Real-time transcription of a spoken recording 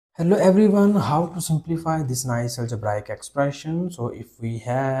Hello everyone, how to simplify this nice algebraic expression. So if we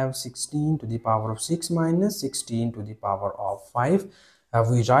have 16 to the power of 6 minus 16 to the power of 5,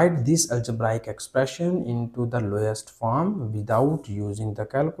 we write this algebraic expression into the lowest form without using the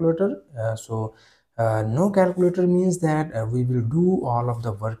calculator. No calculator means that we will do all of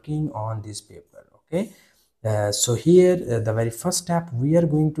the working on this paper. Okay. So here the very first step we are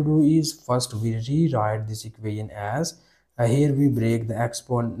going to do is first we rewrite this equation as here we break the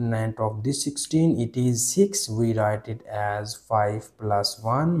exponent of this 16. It is 6. We write it as 5 plus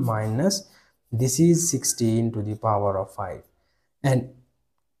 1 minus this is 16 to the power of 5. And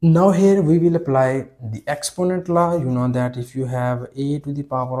now here we will apply the exponent law. You know that if you have a to the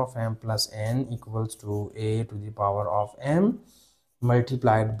power of m plus n equals to a to the power of m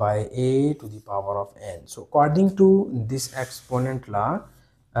multiplied by a to the power of n. So according to this exponent law,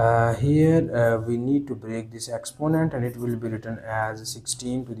 here we need to break this exponent and it will be written as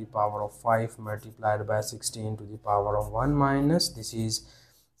 16 to the power of 5 multiplied by 16 to the power of 1 minus this is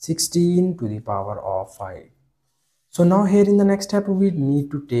 16 to the power of 5. So now here in the next step we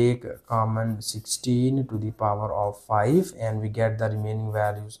need to take common 16 to the power of 5 and we get the remaining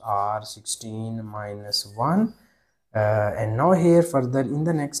values are 16 minus 1. And now here further in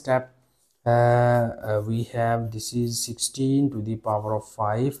the next step we have this is 16 to the power of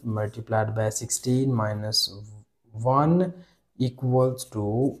 5 multiplied by 16 minus 1 equals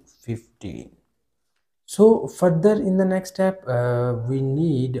to 15. So further in the next step we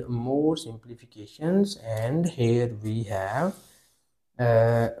need more simplifications, and here we have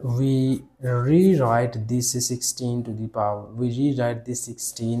we rewrite this 16 to the power, we rewrite this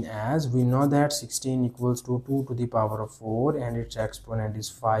 16 as we know that 16 equals to 2 to the power of 4 and its exponent is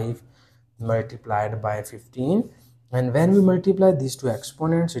 5 multiplied by 15. And when we multiply these two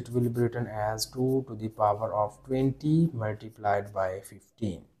exponents it will be written as 2 to the power of 20 multiplied by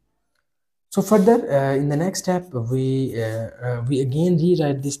 15. So further in the next step we again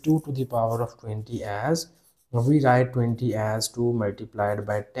rewrite this 2 to the power of 20 as we write 20 as 2 multiplied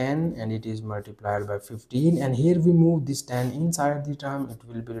by 10 and it is multiplied by 15, and here we move this 10 inside the term. It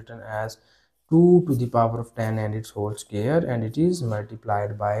will be written as 2 to the power of 10 and its whole square and it is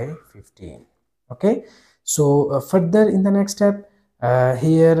multiplied by 15. Okay, so further in the next step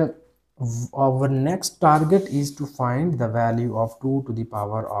here our next target is to find the value of 2 to the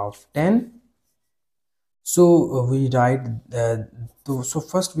power of 10. So we write so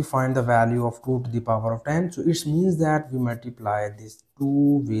first we find the value of 2 to the power of 10. So it means that we multiply this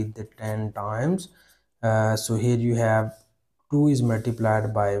 2 with the 10 times. So here you have 2 is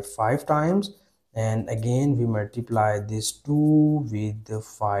multiplied by 5 times, and again we multiply this 2 with the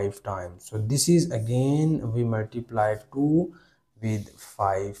 5 times. So this is again we multiply 2 with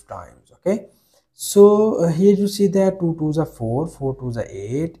 5 times. Okay, so here you see that 2 2s are 4, 4 2s are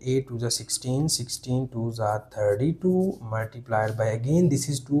 8, 8 2s are 16, 16 2s are 32 multiplied by again this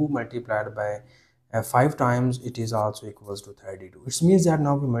is 2 multiplied by 5 times, it is also equals to 32. It means that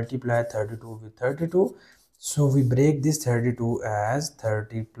now we multiply 32 with 32. So we break this 32 as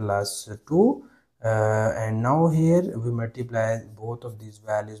 30 plus 2 and now here we multiply both of these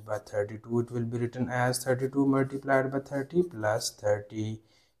values by 32. It will be written as 32 multiplied by 30 plus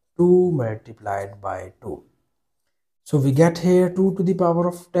 32 multiplied by 2. So we get here 2 to the power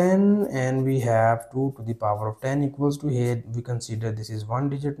of 10 and we have 2 to the power of 10 equals to, here we consider this is one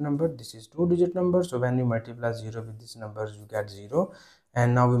digit number, this is two digit number. So when you multiply 0 with these numbers you get 0,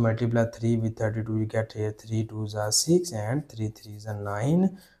 and now we multiply 3 with 32, you get here 3 2s are 6 and 3 3s are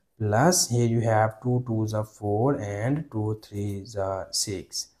 9, plus here you have 2 2s are 4 and 2 3s are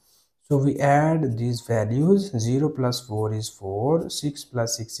 6. So we add these values. 0 plus 4 is 4, 6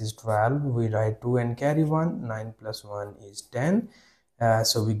 plus 6 is 12, we write 2 and carry 1, 9 plus 1 is 10.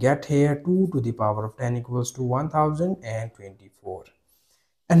 So we get here 2 to the power of 10 equals to 1024.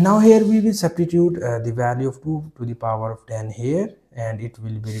 And now here we will substitute the value of 2 to the power of 10 here, and it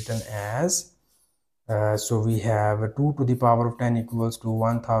will be written as so we have 2 to the power of 10 equals to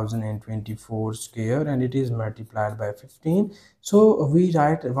 1024 square and it is multiplied by 15. So we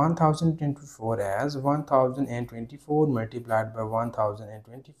write 1024 as 1024 multiplied by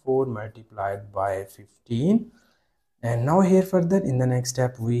 1024 multiplied by 15. And now here further in the next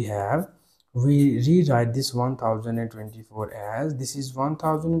step we rewrite this 1024 as this is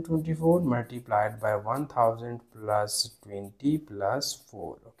 1024 multiplied by 1000 plus 20 plus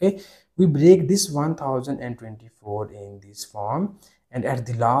 4. Okay, we break this 1024 in this form and at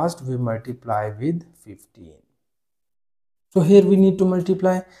the last we multiply with 15. So here we need to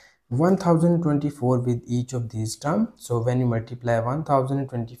multiply 1024 with each of these terms. So when you multiply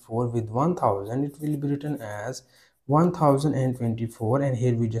 1024 with 1000, it will be written as 1024, and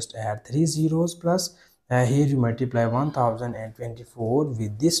here we just add 3 zeros plus here you multiply 1024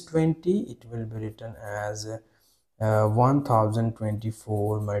 with this 20, it will be written as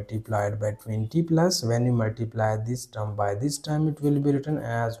 1024 multiplied by 20 plus when you multiply this term by this term, it will be written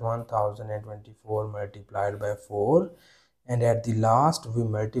as 1024 multiplied by 4, and at the last we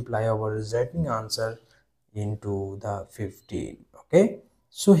multiply our resulting answer into the 15. Okay,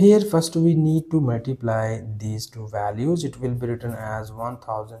 so here first we need to multiply these two values. It will be written as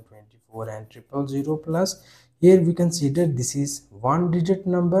 1024 and 000 plus here we consider this is one digit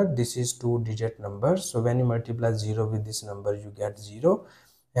number, this is two digit number. So when you multiply 0 with this number, you get 0.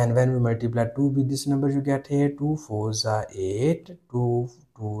 And when we multiply 2 with this number, you get here 2 4s are 8, 2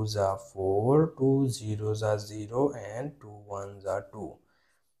 2s are 4, 2 zeros are 0, and 2 1s are 2.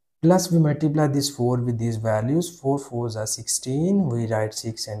 Plus we multiply this 4 with these values. 4 4s are 16, we write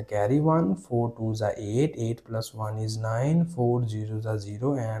 6 and carry 1. 4 2s are 8, 8 plus 1 is 9, 4 zeros are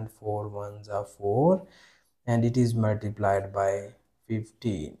 0, and 4 1s are 4, and it is multiplied by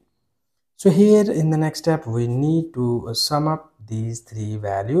 15. So here in the next step we need to sum up these three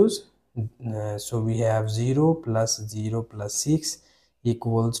values. So we have 0 plus 0 plus 6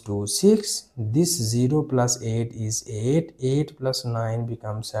 equals to 6. This 0 plus 8 is 8. 8 plus 9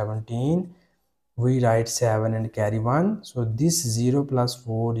 becomes 17. We write 7 and carry 1. So this 0 plus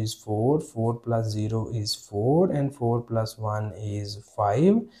 4 is 4. 4 plus 0 is 4, and 4 plus 1 is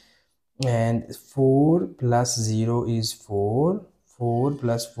 5. And 4 plus 0 is 4. 4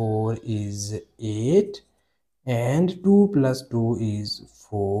 plus 4 is 8, and 2 plus 2 is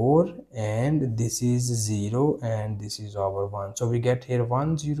 4, and this is 0, and this is our 1. So we get here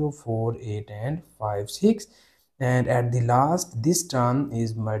 1 0 4 8 and 5 6, and at the last this term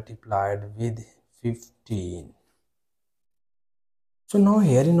is multiplied with 15. So now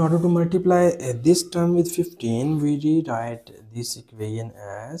here in order to multiply this term with 15, we rewrite this equation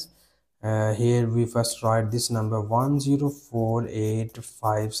as here we first write this number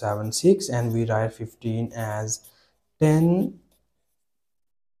 1048576, and we write 15 as 10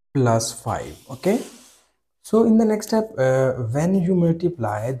 plus 5. Okay, so in the next step when you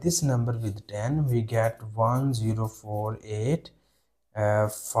multiply this number with 10, we get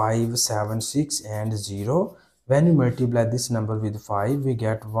 1048576 and 0. When you multiply this number with 5, we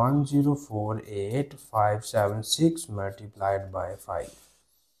get 1048576 multiplied by 5.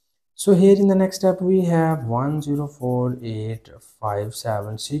 So here in the next step we have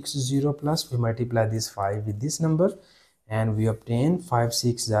 1048576 plus we multiply this 5 with this number, and we obtain 5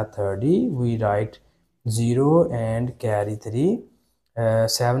 6 are 30. We write 0 and carry 3.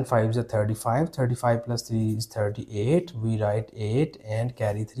 7 5s are 35. 35 plus 3 is 38. We write 8 and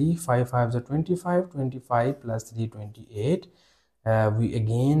carry 3. 5 5s are 25. 25 plus 3 28. We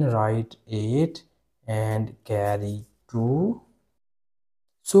again write 8 and carry 2.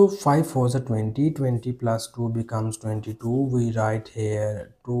 So 5 4s are 20. 20 plus 2 becomes 22. We write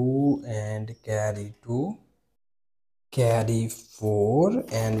here 2 and carry 2. Carry 4,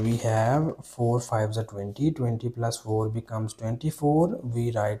 and we have 4 5s are 20. 20 plus 4 becomes 24.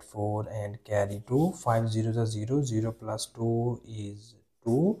 We write 4 and carry 2. 5 zeros are 0. 0 plus 2 is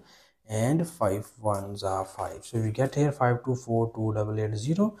 2, and 5 1s are 5. So we get here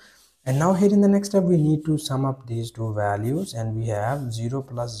 52428880. And now here in the next step we need to sum up these two values, and we have 0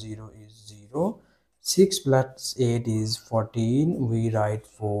 plus 0 is 0. 6 plus 8 is 14. We write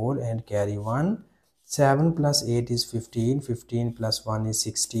 4 and carry 1. 7 plus 8 is 15. 15 plus 1 is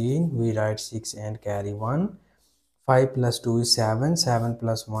 16. We write 6 and carry 1. 5 plus 2 is 7. 7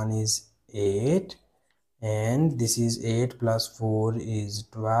 plus 1 is 8. And this is 8 plus 4 is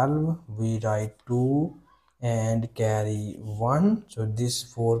 12. We write 2 and carry 1. So this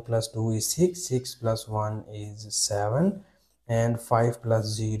 4 plus 2 is 6. 6 plus 1 is 7. And 5 plus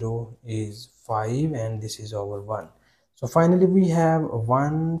 0 is 5. And this is our 1. So finally we have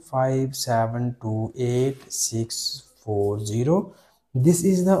 1572860. This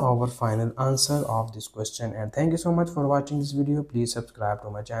is our final answer of this question. And thank you so much for watching this video. Please subscribe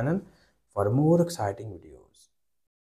to my channel for more exciting videos.